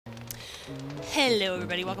Hello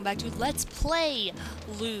everybody, welcome back to Let's Play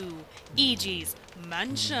Luigi's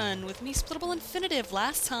Mansion with me, Splittable Infinitive.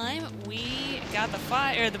 Last time we got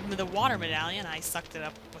the water medallion. I sucked it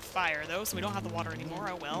up with fire though, so we don't have the water anymore.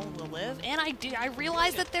 Oh well, we'll live. And I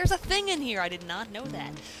realized that there's a thing in here. I did not know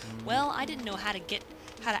that. Well, I didn't know how to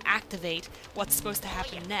activate what's supposed to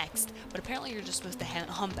happen next, but apparently you're just supposed to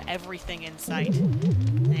hump everything in sight.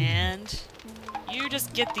 And you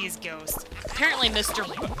just get these ghosts. Apparently Mr.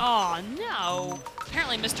 Oh no!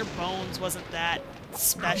 Apparently Mr. Bones wasn't that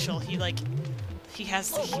special. He's like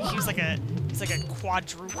a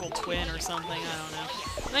quadruple twin or something. I don't know.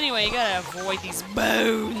 But anyway, you gotta avoid these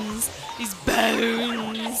bones. These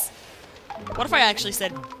bones. What if I actually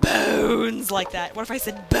said bones like that? What if I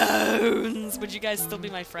said bones? Would you guys still be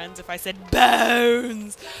my friends if I said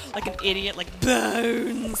bones? Like an idiot, like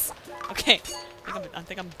bones. Okay, I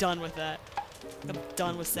think I'm done with that. I'm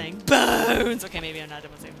done with saying bones. Okay, maybe I'm not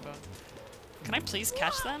done with saying bones. Can I please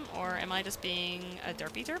catch them, or am I just being a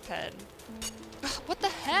derpy derp head? What the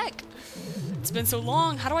heck? It's been so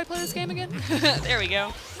long. How do I play this game again? There we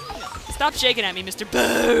go. Stop shaking at me, Mr.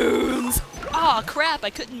 Bones. Oh crap! I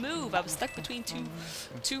couldn't move. I was stuck between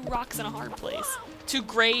two rocks in a hard place. Two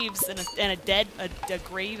graves and a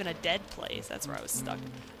grave and a dead place. That's where I was stuck.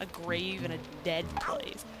 A grave and a dead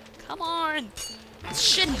place. Come on! It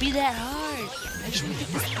shouldn't be that hard. I just want to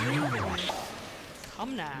get this over.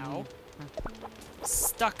 Come now.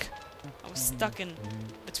 Stuck. I was stuck in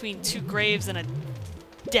between two graves and a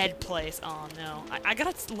dead place. Oh no. I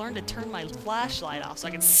gotta learn to turn my flashlight off so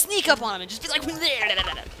I can sneak up on him and just be like, what's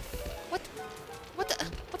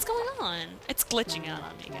going on? It's glitching out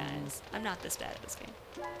on me, guys. I'm not this bad at this game.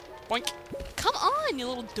 Boink. Come on, you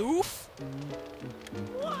little doof.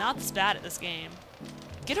 I'm not this bad at this game.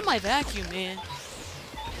 Get in my vacuum, man.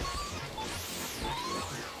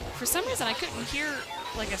 For some reason, I couldn't hear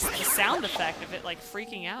like a sound effect of it like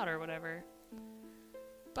freaking out or whatever.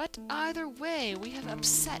 But either way, we have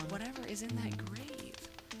upset whatever is in that grave.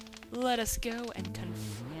 Let us go and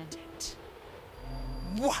confront it.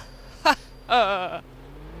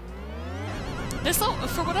 This,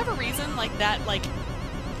 for whatever reason, like that, like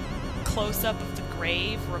close-up of the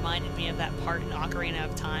grave reminded me of that part in Ocarina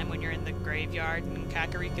of Time when you're in the graveyard in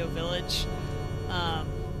Kakariko Village.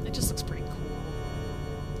 It just looks pretty cool.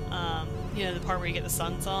 You know, the part where you get the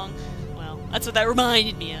sun song? Well, that's what that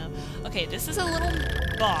reminded me of. Okay, this is a little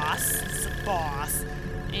boss. This is a boss.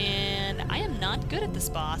 And I am not good at this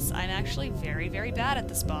boss. I'm actually very, very bad at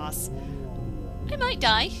this boss. I might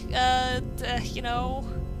die. You know...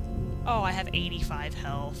 Oh, I have 85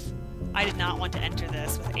 health. I did not want to enter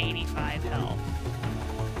this with 85 health.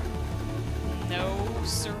 No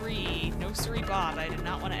siree. No siree, Bob. I did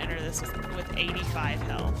not want to enter this with 85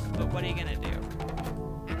 health. But what are you gonna do?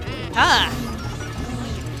 Ha!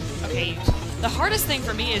 Okay, the hardest thing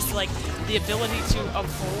for me is, like, the ability to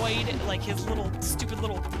avoid, like, his little, stupid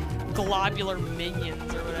little globular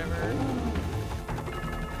minions or whatever.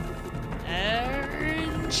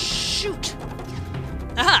 And shoot!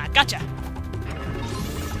 Aha! Gotcha!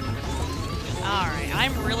 Alright,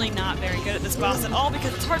 I'm really not very good at this boss at all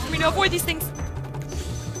because it's hard for me to avoid these things.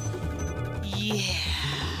 Yeah.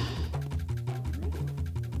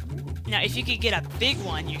 Now, if you could get a big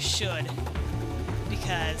one, you should.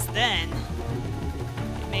 Because then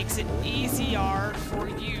it makes it easier for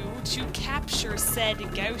you to capture said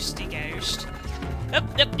ghosty ghost.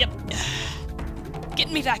 Yep. Get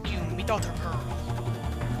in me vacuum, me daughter pearl.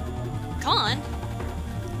 Come on.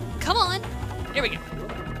 Come on. There we go.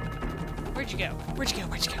 Where'd you go? Where'd you go?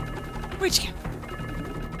 Where'd you go? Where'd you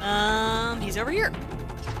go? He's over here.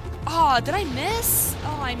 Oh, did I miss?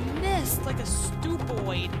 Oh, I missed like a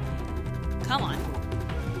stupoid. Come on.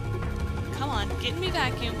 Come on, get in me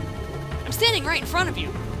vacuum. I'm standing right in front of you.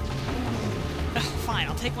 Ugh, fine,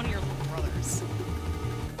 I'll take one of your little brothers.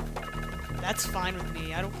 That's fine with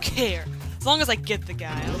me, I don't care. As long as I get the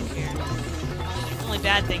guy, I don't care. The only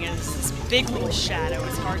bad thing is this big little shadow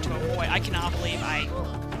is hard to avoid. I cannot believe I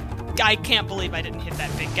can't believe I didn't hit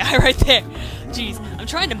that big guy right there. Jeez, I'm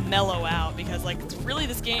trying to mellow out because, like, it's really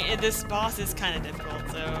this boss is kind of difficult,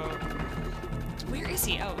 so... Where is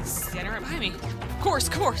he? Oh, he's standing right behind me. Of course.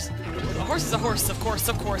 A horse is a horse, of course,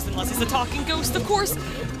 unless he's a talking ghost, of course.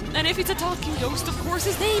 And if he's a talking ghost, of course,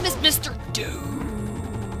 his name is Mr.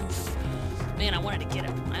 Doof. Man, I wanted to get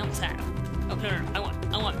him. I almost had him. Oh, no.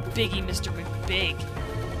 I want Biggie Mr. McBig.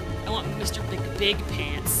 I want Mr. Big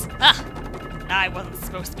Pants. Ah! I wasn't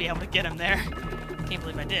supposed to be able to get him there. Can't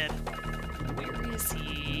believe I did. Where is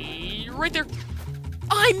he? Right there.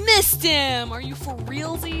 I missed him! Are you for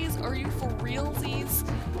realsies? Are you for realsies?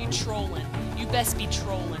 You trolling. You best be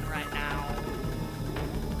trolling right now.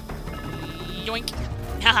 Yoink.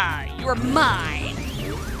 Haha, you're mine.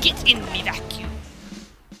 Get in me vacuum.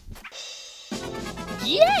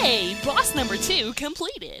 Yay! Boss number 2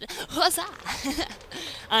 completed. Huzzah!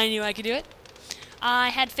 I knew I could do it. I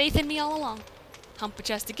had faith in me all along. Hump a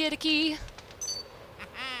chest to get a key.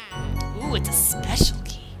 Ooh, it's a special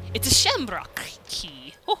key. It's a Shamrock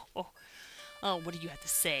key. Oh, oh. Oh, what do you have to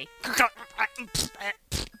say?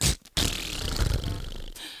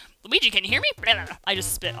 Luigi, can you hear me? I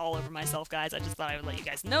just spit all over myself, guys. I just thought I would let you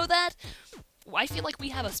guys know that. I feel like we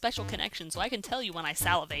have a special connection, so I can tell you when I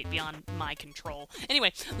salivate beyond my control.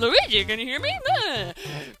 Anyway, Luigi, can you hear me?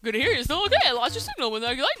 Good to hear you. Still okay? I lost your signal when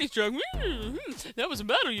that lightning struck. That was a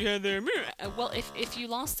battle you had there. Well, if you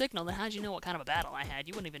lost signal, then how'd you know what kind of a battle I had?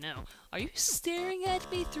 You wouldn't even know. Are you staring at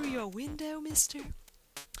me through your window, mister?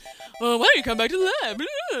 Why don't you come back to the lab?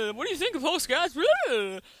 What do you think of whole scratch?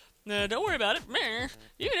 Don't worry about it.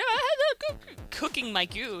 You know, I had that cooking my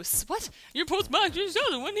goose. What? Your postbox just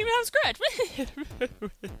wouldn't even have a scratch.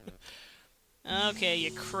 Okay,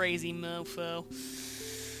 you crazy mofo.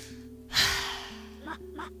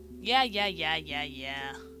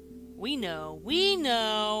 Yeah. We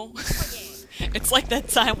know. It's like that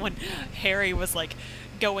time when Harry was like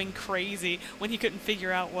going crazy when he couldn't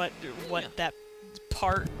figure out what that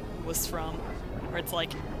part was from. Where it's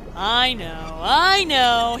like, I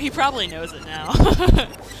know. He probably knows it now.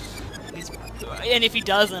 And if he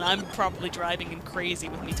doesn't, I'm probably driving him crazy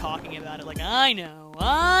with me talking about it. Like, I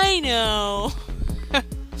know.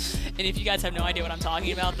 And if you guys have no idea what I'm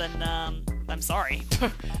talking about, then I'm sorry.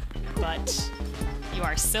 But you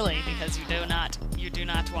are silly because you do not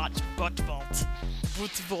watch Buttvault.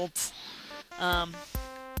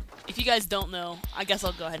 If you guys don't know, I guess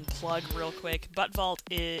I'll go ahead and plug real quick. Buttvault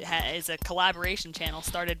is a collaboration channel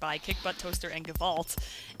started by Kickbutt Toaster and Gavault,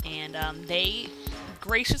 and they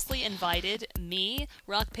graciously invited me,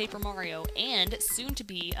 Rock Paper Mario, and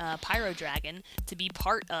soon-to-be Pyro Dragon to be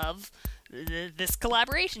part of this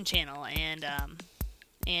collaboration channel, and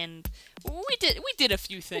we did a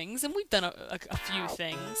few things, and we've done a few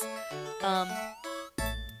things.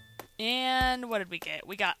 And what did we get?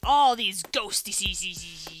 We got all these ghosty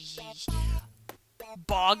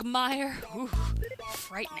Bogmire. Ooh,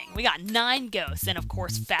 frightening. We got 9 ghosts, and of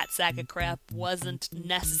course Fat Sack of Crap wasn't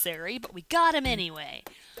necessary, but we got him anyway.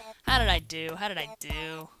 How did I do?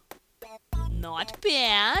 Not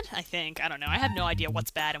bad, I think. I don't know. I have no idea what's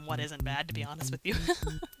bad and what isn't bad, to be honest with you.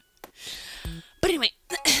 But anyway,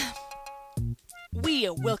 we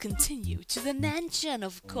will continue to the mansion,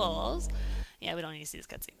 of course. Yeah, we don't need to see this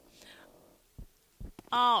cutscene.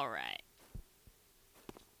 Alright.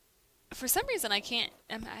 For some reason, I can't...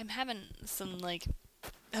 I'm having some, like...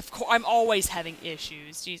 Of course, I'm always having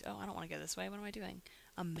issues. Jeez. Oh, I don't want to go this way. What am I doing?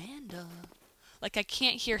 Amanda. Like, I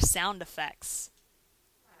can't hear sound effects.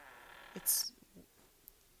 It's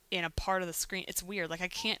in a part of the screen. It's weird. Like, I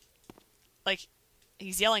can't... Like,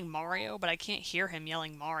 he's yelling Mario, but I can't hear him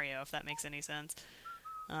yelling Mario, if that makes any sense.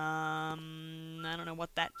 I don't know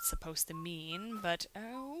what that's supposed to mean, but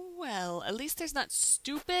oh well. At least there's not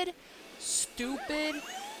stupid.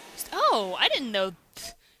 Oh, I didn't know.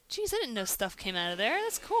 Jeez, I didn't know stuff came out of there.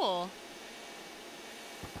 That's cool.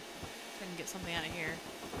 If I can get something out of here.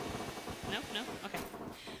 No? Okay.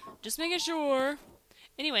 Just making sure.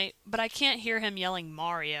 Anyway, but I can't hear him yelling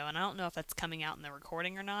Mario, and I don't know if that's coming out in the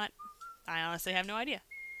recording or not. I honestly have no idea.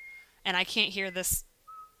 And I can't hear this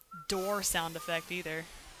door sound effect either.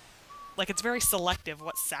 Like, it's very selective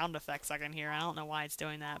what sound effects I can hear. I don't know why it's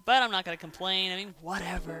doing that, but I'm not going to complain. I mean,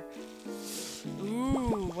 whatever.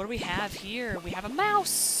 Ooh, what do we have here? We have a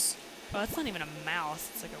mouse. Oh, that's not even a mouse.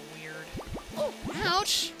 It's like a weird... Oh,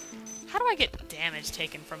 ouch! How do I get damage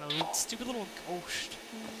taken from a stupid little ghost?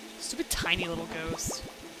 Stupid tiny little ghost.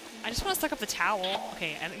 I just want to suck up the towel.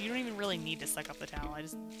 Okay, you don't even really need to suck up the towel. I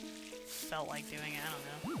just felt like doing it. I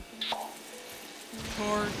don't know.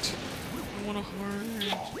 Heart. I want a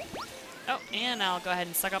heart. Oh, and I'll go ahead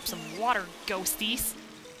and suck up some water ghosties.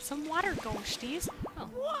 Some water ghosties? Oh.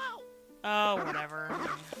 Oh, whatever.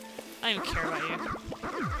 I don't even care about you.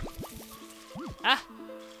 Ah!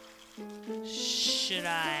 Should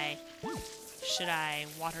I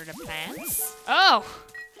water the plants? Oh!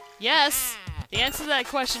 Yes! The answer to that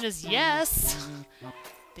question is yes!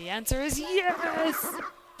 The answer is yes!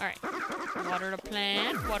 Alright. Water the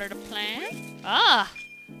plant. Ah!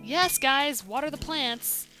 Yes, guys, water the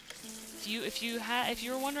plants. If you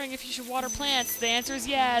were wondering if you should water plants, the answer is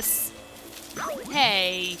yes.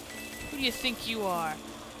 Hey, who do you think you are?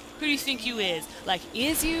 Who do you think you is? Like,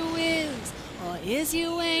 is you is, or is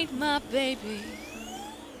you ain't my baby?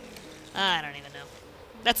 I don't even know.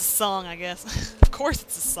 That's a song, I guess. Of course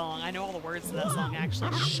it's a song. I know all the words to that song,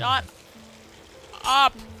 actually. Shut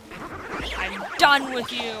up! I'm done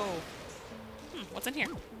with you! What's in here?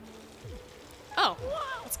 Oh.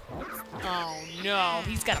 Oh no,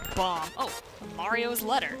 he's got a bomb. Oh, Mario's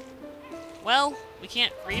letter. Well, we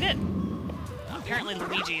can't read it? Apparently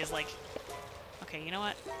Luigi is like... Okay, you know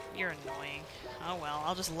what? You're annoying. Oh well,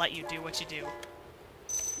 I'll just let you do what you do.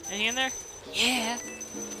 Anything in there? Yeah!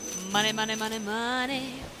 Money, money, money,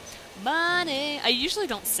 money! Money! I usually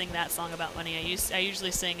don't sing that song about money. I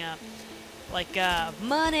usually sing,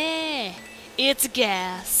 money! It's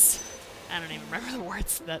gas! I don't even remember the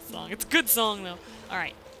words to that song. It's a good song, though.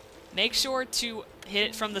 Alright. Make sure to hit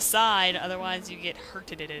it from the side, otherwise you get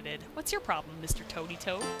hurted. What's your problem, Mr. Toady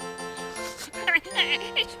Toad?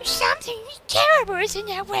 Something terrible is in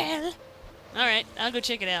that well. Alright, I'll go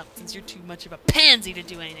check it out, since you're too much of a pansy to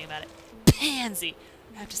do anything about it. Pansy!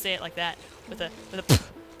 I have to say it like that, with a p,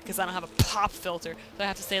 because I don't have a pop filter, so I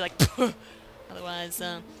have to say like p. Otherwise,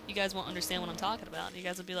 you guys won't understand what I'm talking about. You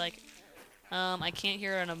guys will be like, I can't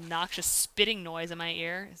hear an obnoxious spitting noise in my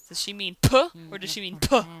ear. Does she mean p, or does she mean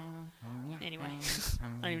p? Anyway, I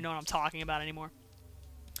don't even know what I'm talking about anymore.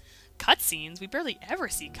 Cutscenes? We barely ever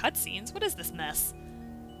see cutscenes. What is this mess?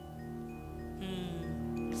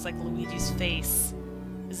 It's like Luigi's face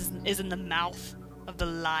is in the mouth of the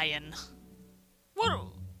lion.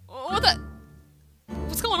 What the?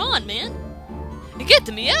 What's going on, man? Get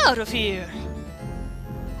me out of here!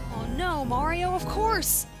 Oh no, Mario, of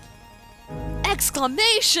course!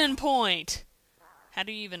 Exclamation point! How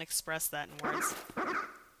do you even express that in words?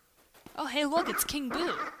 Oh, hey, look, it's King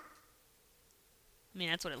Boo. I mean,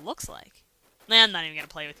 that's what it looks like. Nah, I'm not even gonna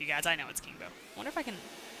play with you guys. I know it's King Boo. I wonder if I can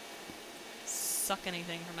suck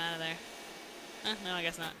anything from out of there. No, I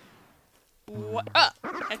guess not. What?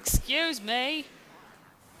 Excuse me.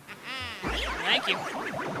 Thank you.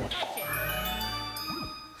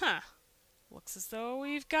 Huh. Looks as though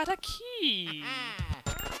we've got a key.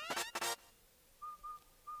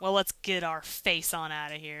 Well, let's get our face on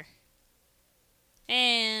out of here.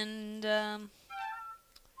 And,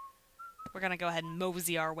 we're gonna go ahead and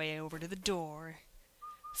mosey our way over to the door.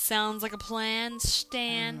 Sounds like a plan,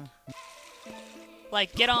 Stan?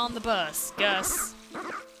 Like, get on the bus, Gus.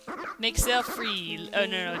 Make yourself free. Oh,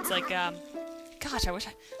 no, it's like, gosh, I wish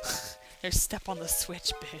I... There's step on the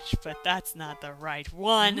switch, bitch, but that's not the right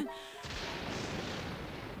one.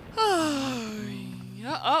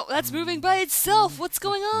 Oh, that's moving by itself. What's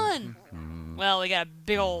going on? Well, we got a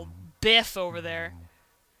big old biff over there.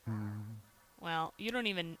 Well, you don't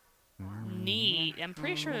even need... I'm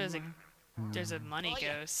pretty sure there's a money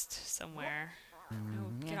ghost somewhere. Oh,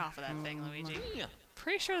 get off of that thing, Luigi.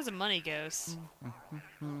 Pretty sure there's a money ghost.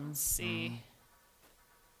 Let's see.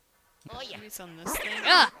 Oh yeah. Maybe it's on this thing.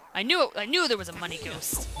 Ah! I knew it! I knew there was a money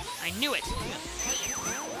ghost. I knew it.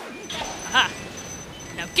 Aha!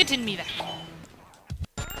 Now get in me there.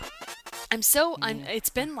 It's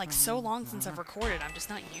been like so long since I've recorded. I'm just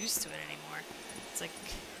not used to it anymore. It's like,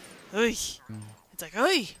 it's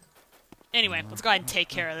like, Anyway, let's go ahead and take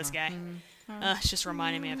care of this guy. It's just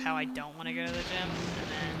reminding me of how I don't want to go to the gym. And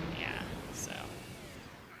then, yeah, so.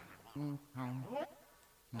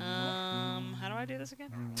 How do I do this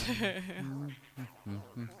again?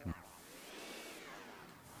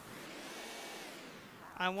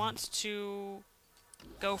 I want to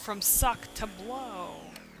go from suck to blow.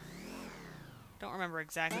 Don't remember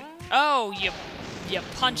exactly. Oh, you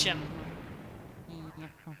punch him.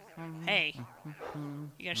 Hey,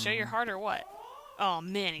 you gonna show your heart or what? Oh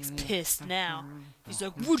man, he's pissed now. He's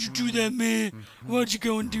like, "Why'd you do that, man? Why'd you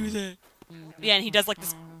go and do that?" Yeah, and he does like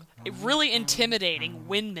this really intimidating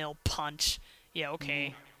windmill punch. Yeah,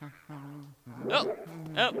 okay. Oh,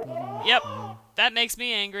 yep. That makes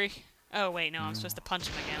me angry. Oh wait, no, I'm supposed to punch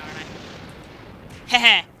him again, aren't I?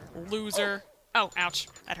 Heh, loser. Oh, ouch,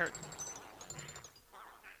 that hurt.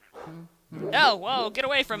 Oh, whoa, get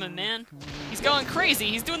away from him, man. He's going crazy.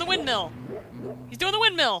 He's doing the windmill. He's doing the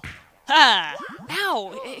windmill. Ha!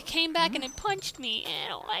 Ow! It came back and it punched me. I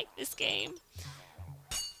don't like this game.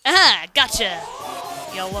 Ah, gotcha!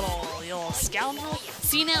 You little scoundrel.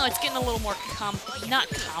 See, now it's getting a little more not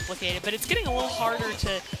complicated, but it's getting a little harder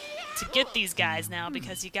to get these guys now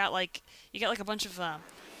because you got like a bunch of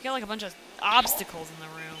obstacles in the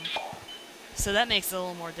room. So that makes it a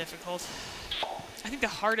little more difficult. I think the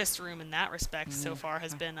hardest room in that respect so far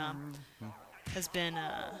has been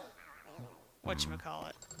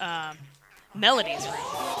whatchamacallit? Melody's room.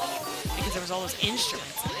 Because there was all those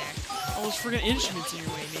instruments in there. All those friggin' instruments in your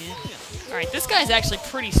way, man. Alright, this guy's actually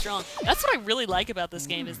pretty strong. That's what I really like about this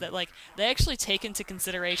game, is that, like, they actually take into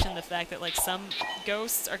consideration the fact that, like, some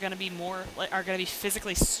ghosts are gonna be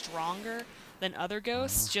physically stronger than other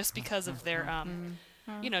ghosts just because of their,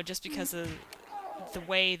 just because of the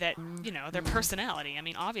way that, you know, their personality. I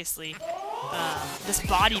mean, obviously, this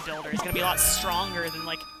bodybuilder is gonna be a lot stronger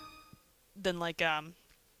than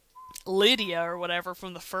Lydia or whatever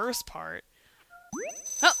from the first part.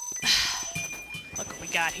 Oh, look what we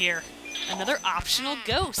got here. Another optional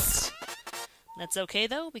ghost. That's okay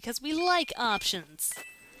though, because we like options.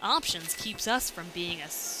 Options keeps us from being a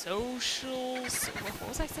social... What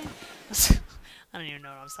was I saying? I don't even know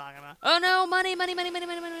what I was talking about. Oh no, money, money, money, money,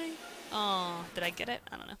 money, money. Oh, did I get it?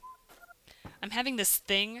 I don't know. I'm having this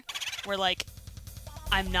thing where, like,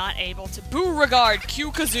 I'm not able to... Beauregard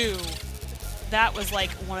Q Kazoo! That was, like,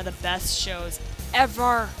 one of the best shows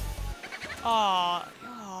ever! Aw,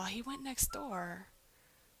 oh, he went next door.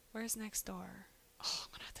 Where's next door? Oh, I'm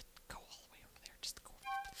gonna have to go all the way over there just to go.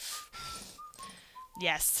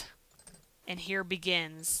 Yes. And here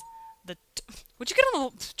begins the... Would you get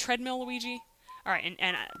on the treadmill, Luigi? Alright,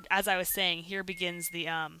 and as I was saying, here begins the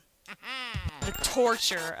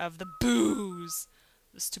torture of the boos.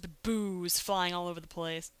 The stupid boos flying all over the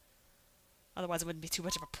place. Otherwise it wouldn't be too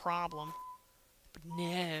much of a problem. But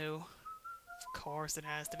no. Of course it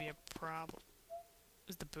has to be a problem.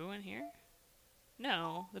 Is the boo in here?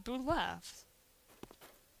 No, the boo left.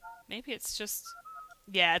 Maybe it's just...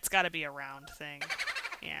 Yeah, it's gotta be a round thing.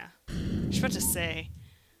 Yeah. I was about to say,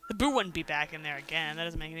 the boo wouldn't be back in there again. That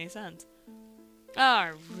doesn't make any sense.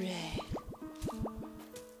 Alright.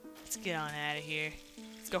 Let's get on out of here.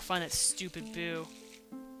 Let's go find that stupid boo.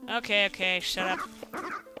 Okay, okay, shut up.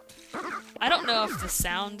 I don't know if the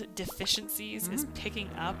sound deficiencies is picking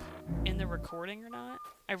up in the recording or not.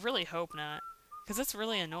 I really hope not. Because that's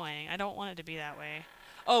really annoying. I don't want it to be that way.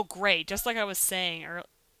 Oh, great. Just like I was saying earlier.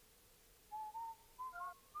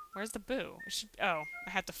 Where's the boo? Oh, I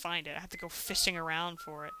have to find it. I have to go fishing around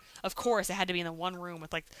for it. Of course, it had to be in the one room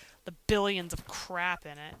with, like, the billions of crap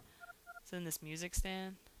in it. Is it in this music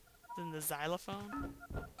stand? Is it in the xylophone?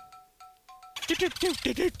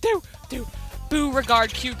 Do.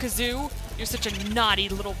 Beauregard Q Kazoo. You're such a naughty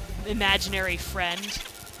little imaginary friend.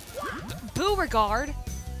 Beauregard?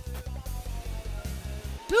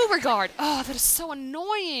 Beauregard! Oh, that is so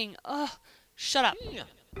annoying! Ugh. Shut up.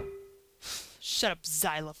 Shut up,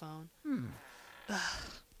 xylophone.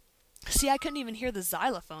 See, I couldn't even hear the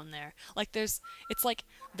xylophone there. Like, it's like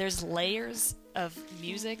there's layers of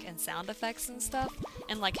music and sound effects and stuff,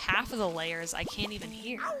 and like half of the layers I can't even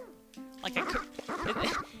hear. Like, I could...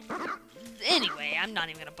 Anyway, I'm not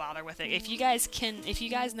even gonna bother with it. If you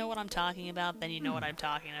guys know what I'm talking about, then you know what I'm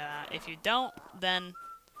talking about. If you don't, then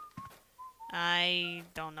I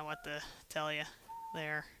don't know what to tell you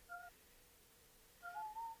there.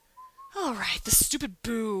 Alright, the stupid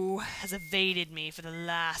boo has evaded me for the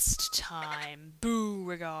last time.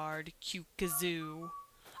 Beauregard Q Kazoo.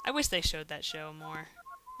 I wish they showed that show more.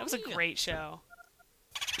 That was a great show.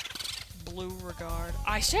 Blue Regard.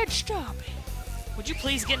 I said stop it! Would you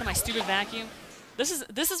please get into my stupid vacuum? This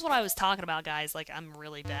is what I was talking about, guys. Like, I'm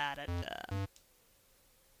really bad at,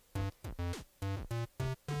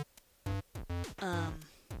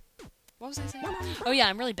 what was I saying? Oh yeah,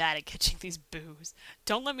 I'm really bad at catching these boos.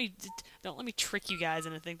 Don't let me trick you guys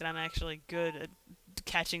into think that I'm actually good at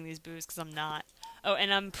catching these boos, because I'm not. Oh,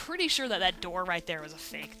 and I'm pretty sure that door right there was a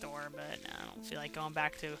fake door, but I don't feel like going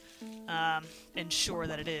back to ensure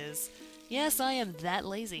that it is. Yes, I am that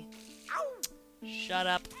lazy. Shut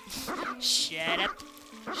up. Shut up.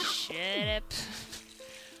 Shut up.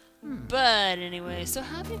 But anyway, so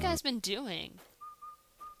how have you guys been doing?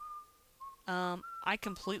 I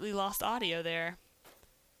completely lost audio there.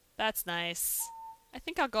 That's nice. I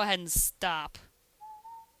think I'll go ahead and stop.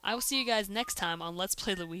 I will see you guys next time on Let's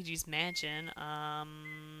Play Luigi's Mansion. Bye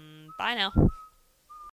now.